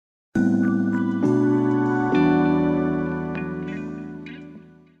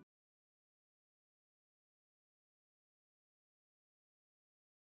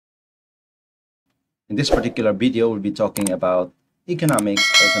In this particular video, we'll be talking about economics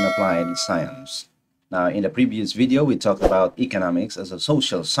as an applied science. Now, in the previous video, we talked about economics as a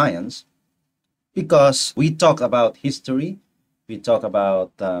social science because we talk about history, we talk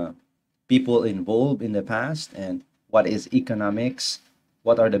about people involved in the past and what is economics,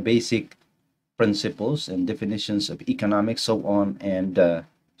 what are the basic principles and definitions of economics, so on and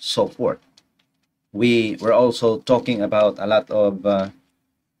so forth. We were also talking about a lot of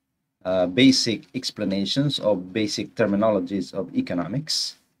basic explanations of basic terminologies of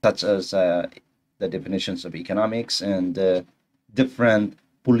economics, such as the definitions of economics and different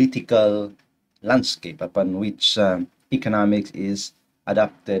political landscape upon which economics is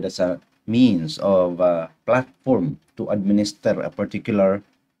adapted as a means of platform to administer a particular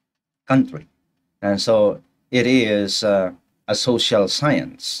country. And so it is a social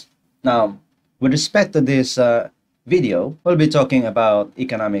science. Now, with respect to this video, we'll be talking about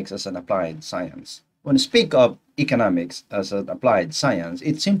economics as an applied science. When we speak of economics as an applied science,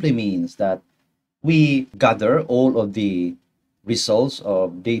 it simply means that we gather all of the results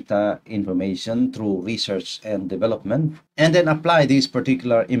of data information through research and development, and then apply these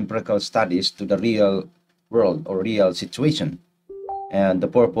particular empirical studies to the real world or real situation. And the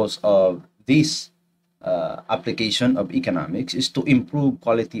purpose of this application of economics is to improve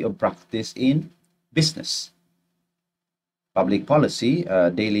quality of practice in business, public policy,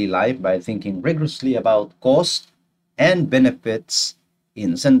 daily life by thinking rigorously about cost and benefits,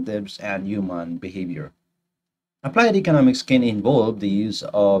 incentives, and human behavior. Applied economics can involve the use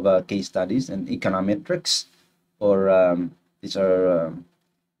of case studies and econometrics, or these are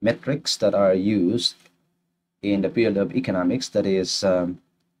metrics that are used in the field of economics that is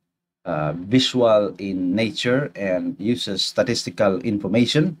visual in nature and uses statistical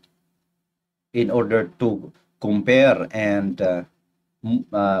information in order to compare and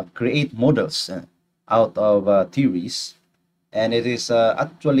create models out of theories, and it is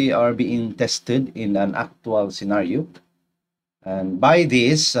actually are being tested in an actual scenario, and by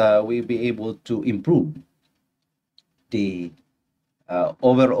this we'll be able to improve the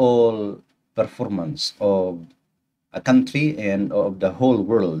overall performance of a country and of the whole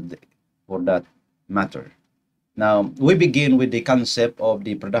world for that matter. Now, we begin with the concept of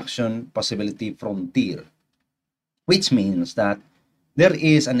the production possibility frontier, which means that there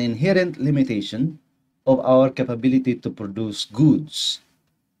is an inherent limitation of our capability to produce goods.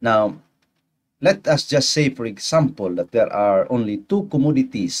 Now, let us just say, for example, that there are only two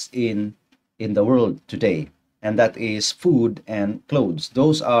commodities in the world today, and that is food and clothes.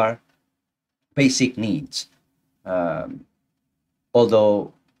 Those are basic needs.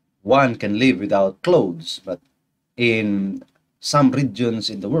 Although one can live without clothes, but in some regions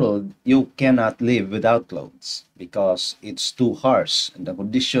in the world, you cannot live without clothes because it's too harsh and the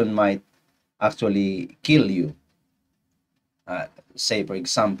condition might actually kill you. Say, for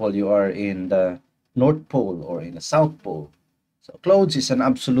example, you are in the North Pole or in the South Pole. So clothes is an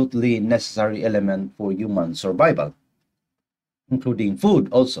absolutely necessary element for human survival, including food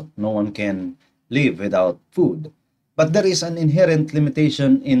also. No one can live without food. But there is an inherent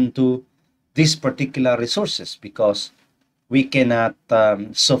limitation into these particular resources because we cannot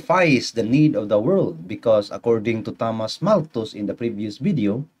suffice the need of the world, because according to Thomas Malthus in the previous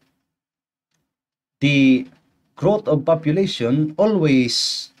video, the growth of population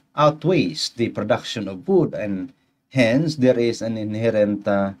always outweighs the production of food, and hence there is an inherent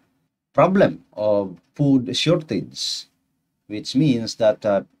problem of food shortage, which means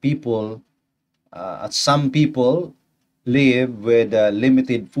that some people live with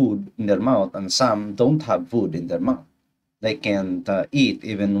limited food in their mouth and some don't have food in their mouth. They can't eat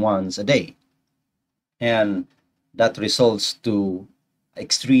even once a day, and that results to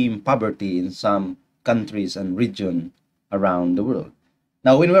extreme poverty in some countries and region around the world.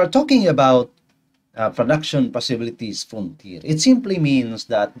 Now, when we are talking about production possibilities frontier, it simply means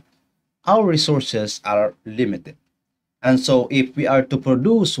that our resources are limited. And so if we are to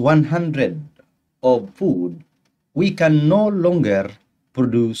produce 100 of food, we can no longer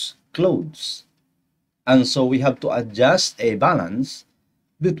produce clothes. And so we have to adjust a balance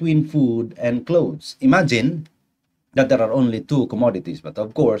between food and clothes. Imagine that there are only two commodities, but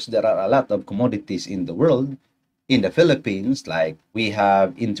of course there are a lot of commodities in the world. In the Philippines, like we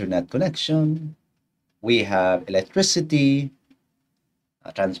have internet connection, we have electricity,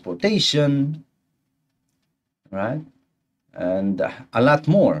 transportation, right? And a lot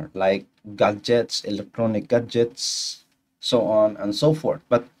more like gadgets, electronic gadgets, so on and so forth.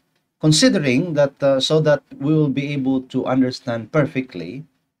 But considering that so that we will be able to understand perfectly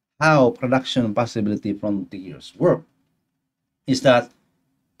how production possibility frontiers work, is that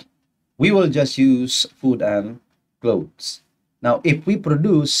we will just use food and clothes. Now, if we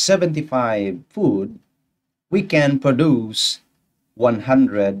produce 75 food, we can produce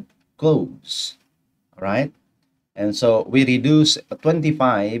 100 clothes, all right? And so we reduce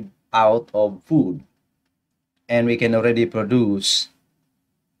 25 out of food, and we can already produce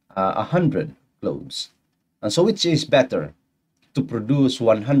 100 clothes. And so which is better, to produce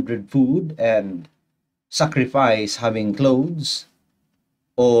 100 food and sacrifice having clothes,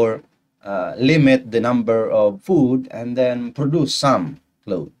 or limit the number of food and then produce some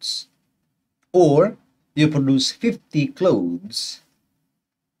clothes? Or you produce 50 clothes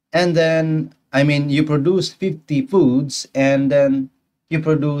and then, I mean, you produce 50 foods and then you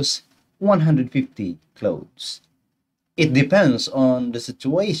produce 150 clothes. It depends on the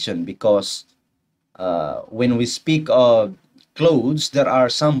situation, because when we speak of clothes, there are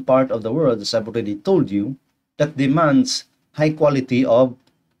some part of the world, as I've already told you, that demands high quality of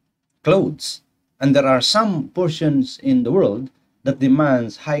clothes. And there are some portions in the world that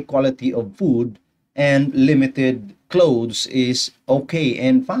demands high quality of food, and limited clothes is okay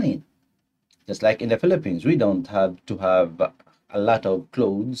and fine. Just like in the Philippines, we don't have to have a lot of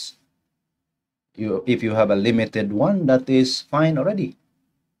clothes. If you have a limited one, that is fine already.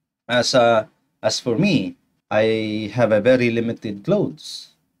 As for me, I have a very limited clothes,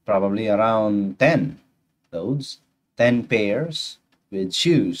 probably around 10 clothes, 10 pairs with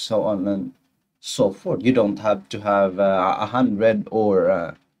shoes, so on and so forth. You don't have to have 100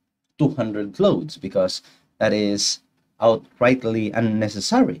 or 200 clothes, because that is outrightly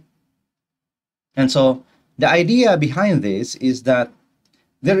unnecessary. And so the idea behind this is that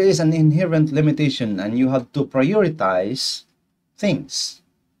there is an inherent limitation, and you have to prioritize things,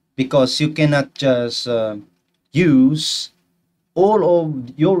 because you cannot just use all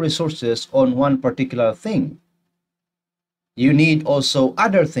of your resources on one particular thing. You need also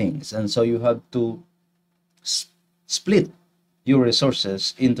other things, and so you have to split your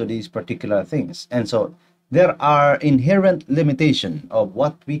resources into these particular things. And so there are inherent limitation of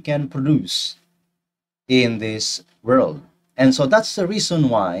what we can produce in this world. And so that's the reason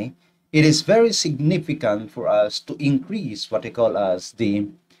why it is very significant for us to increase what they call as the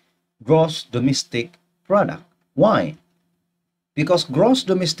gross domestic product. Why? Because gross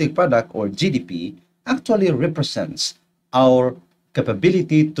domestic product, or GDP, actually represents our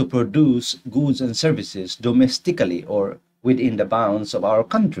capability to produce goods and services domestically, or within the bounds of our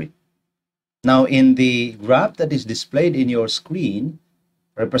country. Now, in the graph that is displayed in your screen,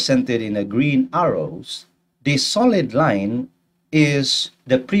 represented in the green arrows, the solid line is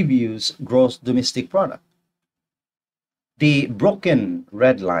the previous gross domestic product. The broken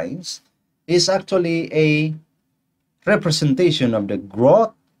red lines is actually a representation of the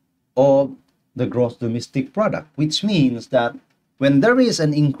growth of the gross domestic product, which means that when there is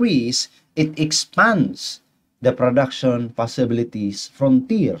an increase, it expands the production possibilities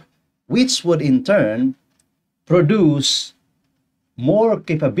frontier, which would in turn produce more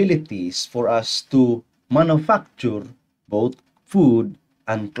capabilities for us to manufacture both food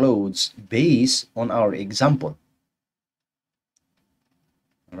and clothes based on our example.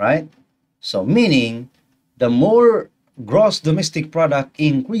 Right? So meaning, the more gross domestic product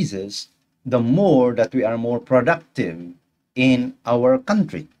increases, the more that we are more productive in our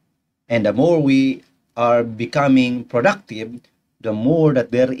country. And the more we are becoming productive, the more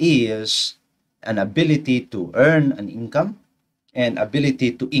that there is an ability to earn an income and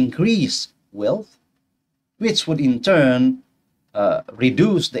ability to increase wealth, which would in turn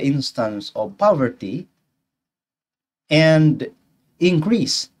reduce the instance of poverty and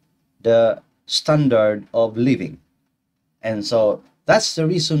increase the standard of living. And so that's the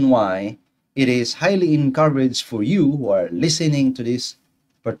reason why it is highly encouraged for you who are listening to this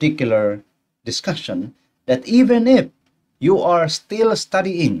particular discussion, that even if you are still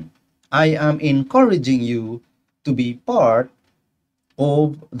studying, I am encouraging you to be part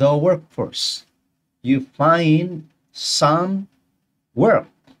of the workforce. You find some work.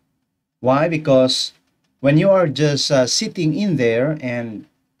 Why? Because when you are just sitting in there and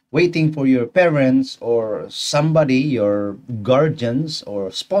waiting for your parents or somebody, your guardians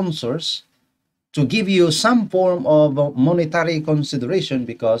or sponsors, to give you some form of monetary consideration,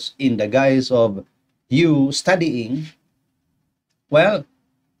 because in the guise of you studying, well,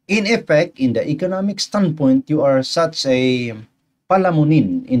 in effect, in the economic standpoint, you are such a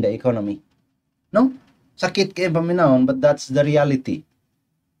palamunin in the economy. No? Sakit kay paminahon, but that's the reality.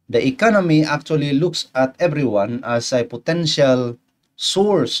 The economy actually looks at everyone as a potential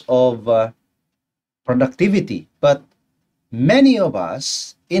source of productivity. But many of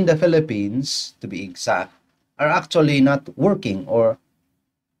us in the Philippines, to be exact, are actually not working or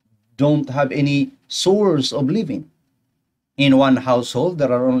don't have any source of living. In one household,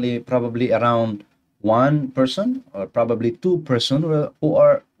 there are only probably around one person or probably two-person who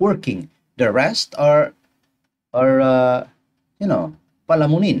are working. The rest are you know,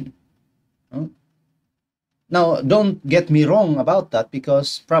 palamunin. no? Now, don't get me wrong about that,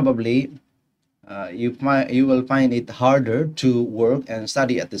 because probably you will find it harder to work and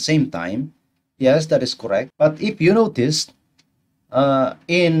study at the same time. Yes, that is correct. But if you notice,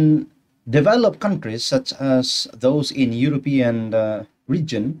 in developed countries such as those in European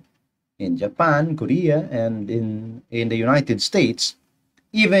region, in Japan, Korea, and in the United States,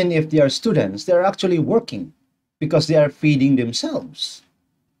 even if they are students, they are actually working because they are feeding themselves.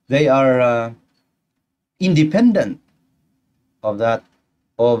 They are independent of that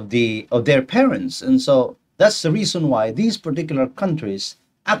of their parents, and so that's the reason why these particular countries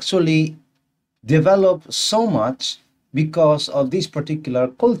actually develop so much because of this particular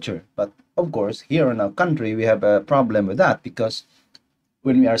culture. But of course, here in our country, we have a problem with that, because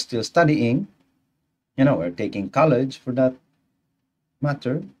when we are still studying, we're taking college for that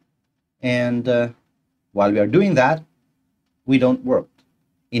matter, and while we are doing that, we don't work.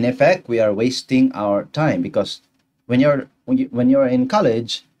 In effect, we are wasting our time, because when you're in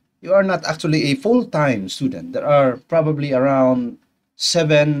college, you are not actually a full-time student. There are probably around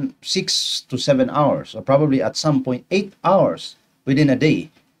 6 to 7 hours, or probably at some point 8 hours within a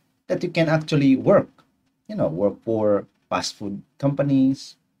day, that you can actually work. Work for fast food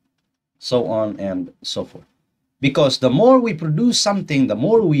companies, so on and so forth. Because the more we produce something, the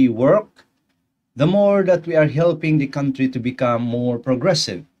more we work, the more that we are helping the country to become more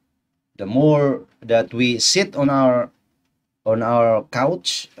progressive. The more that we sit on our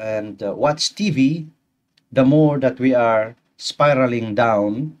couch and watch TV, the more that we are spiraling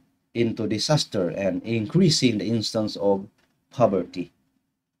down into disaster and increasing the instance of poverty.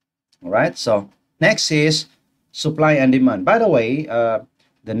 All right. So next is supply and demand. By the way,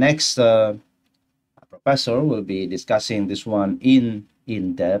 the next professor will be discussing this one in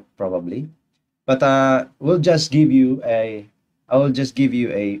depth probably, but I will just give you a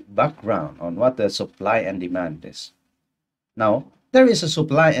background on what the supply and demand is. Now, there is a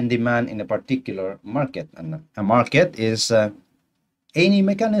supply and demand in a particular market, and a market is any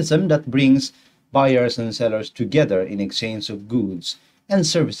mechanism that brings buyers and sellers together in exchange of goods and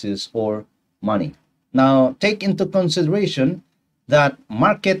services or money. Now, take into consideration that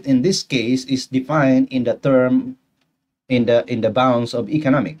market in this case is defined in the term in the bounds of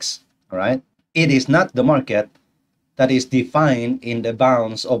economics, all right? It is not the market that is defined in the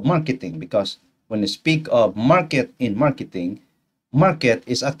bounds of marketing, because when you speak of market in marketing, market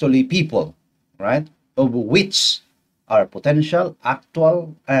is actually people, right? Of which are potential,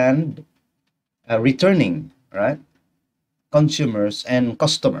 actual, and returning, right? Consumers and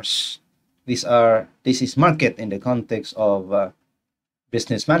customers. This is market in the context of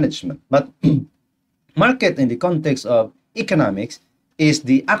business management. But market in the context of economics is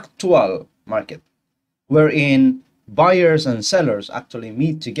the actual market, wherein buyers and sellers actually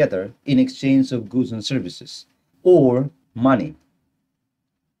meet together in exchange of goods and services or money.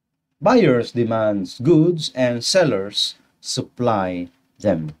 Buyers demands goods and sellers supply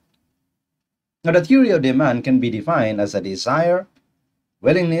them. Now, the theory of demand can be defined as a desire,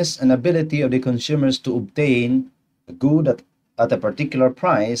 willingness, and ability of the consumers to obtain a good at a particular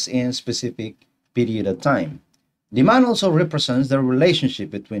price in a specific period of time. Demand also represents the relationship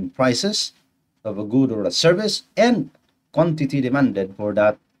between prices of a good or a service and quantity demanded for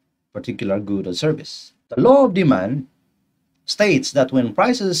that particular good or service. The law of demand states that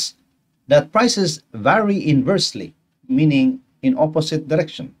prices vary inversely, meaning in opposite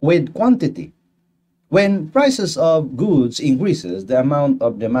direction, with quantity. When prices of goods increases, the amount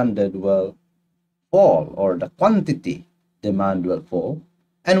of demanded will fall, or the quantity demand will fall.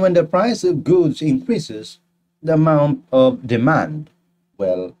 And when the price of goods increases, the amount of demand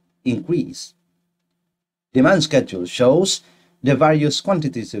will increase. Demand schedule shows the various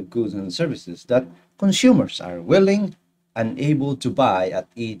quantities of goods and services that consumers are willing and able to buy at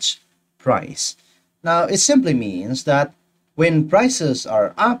each price. Now, it simply means that when prices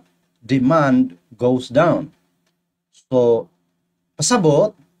are up, demand goes down. So,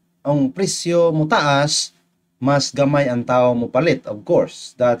 pasabot, ang presyo mo taas, mas gamay ang tao mo palit. Of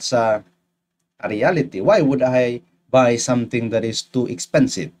course, that's a reality. Why would I buy something that is too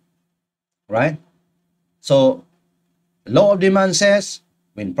expensive? Right? So, law of demand says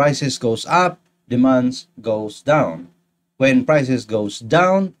when prices goes up, demand goes down. When prices goes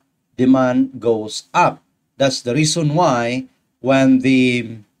down, demand goes up. That's the reason why when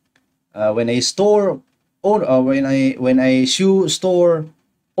a store or when a shoe store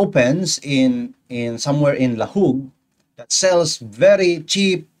opens in somewhere in Lahug that sells very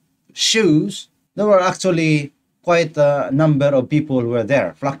cheap shoes, there were actually quite a number of people who were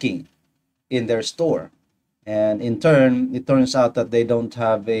there flocking in their store. And in turn, it turns out that they don't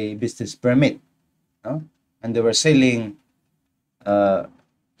have a business permit, no? And they were selling uh,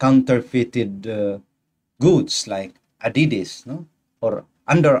 counterfeited goods like Adidas, no? Or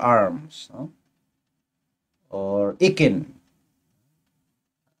underarms, no? Or Ikin.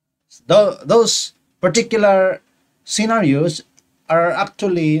 Those particular scenarios are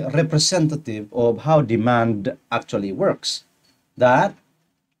actually representative of how demand actually works. That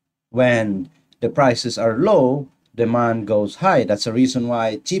when the prices are low, demand goes high. That's the reason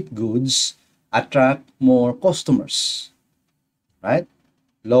why cheap goods attract more customers, right?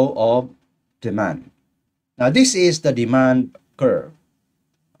 Law of demand. Now, this is the demand curve.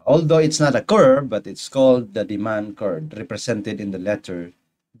 Although it's not a curve, but it's called the demand curve, represented in the letter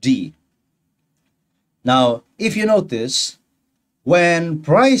D. Now, if you notice, when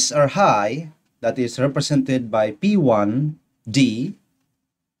prices are high, that is represented by P1D,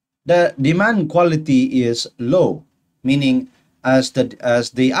 the demand quality is low, meaning as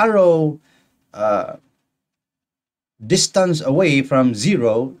the arrow uh, distance away from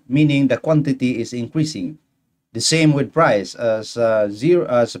zero, meaning the quantity is increasing. The same with price, as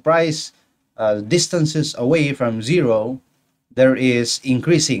price distances away from zero, there is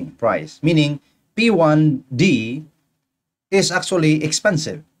increasing price, meaning P1D is actually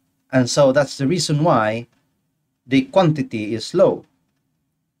expensive. And so that's the reason why the quantity is low.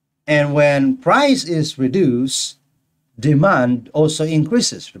 And when price is reduced, demand also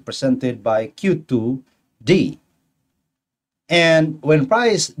increases, represented by Q2D. And when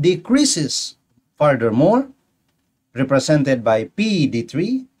price decreases furthermore, represented by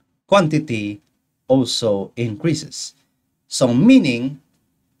PD3, quantity also increases. So meaning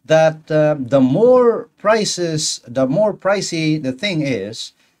that the more pricey the thing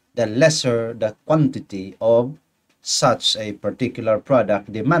is, the lesser the quantity of such a particular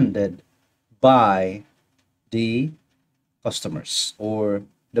product demanded by the customers or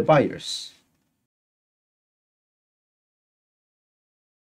the buyers.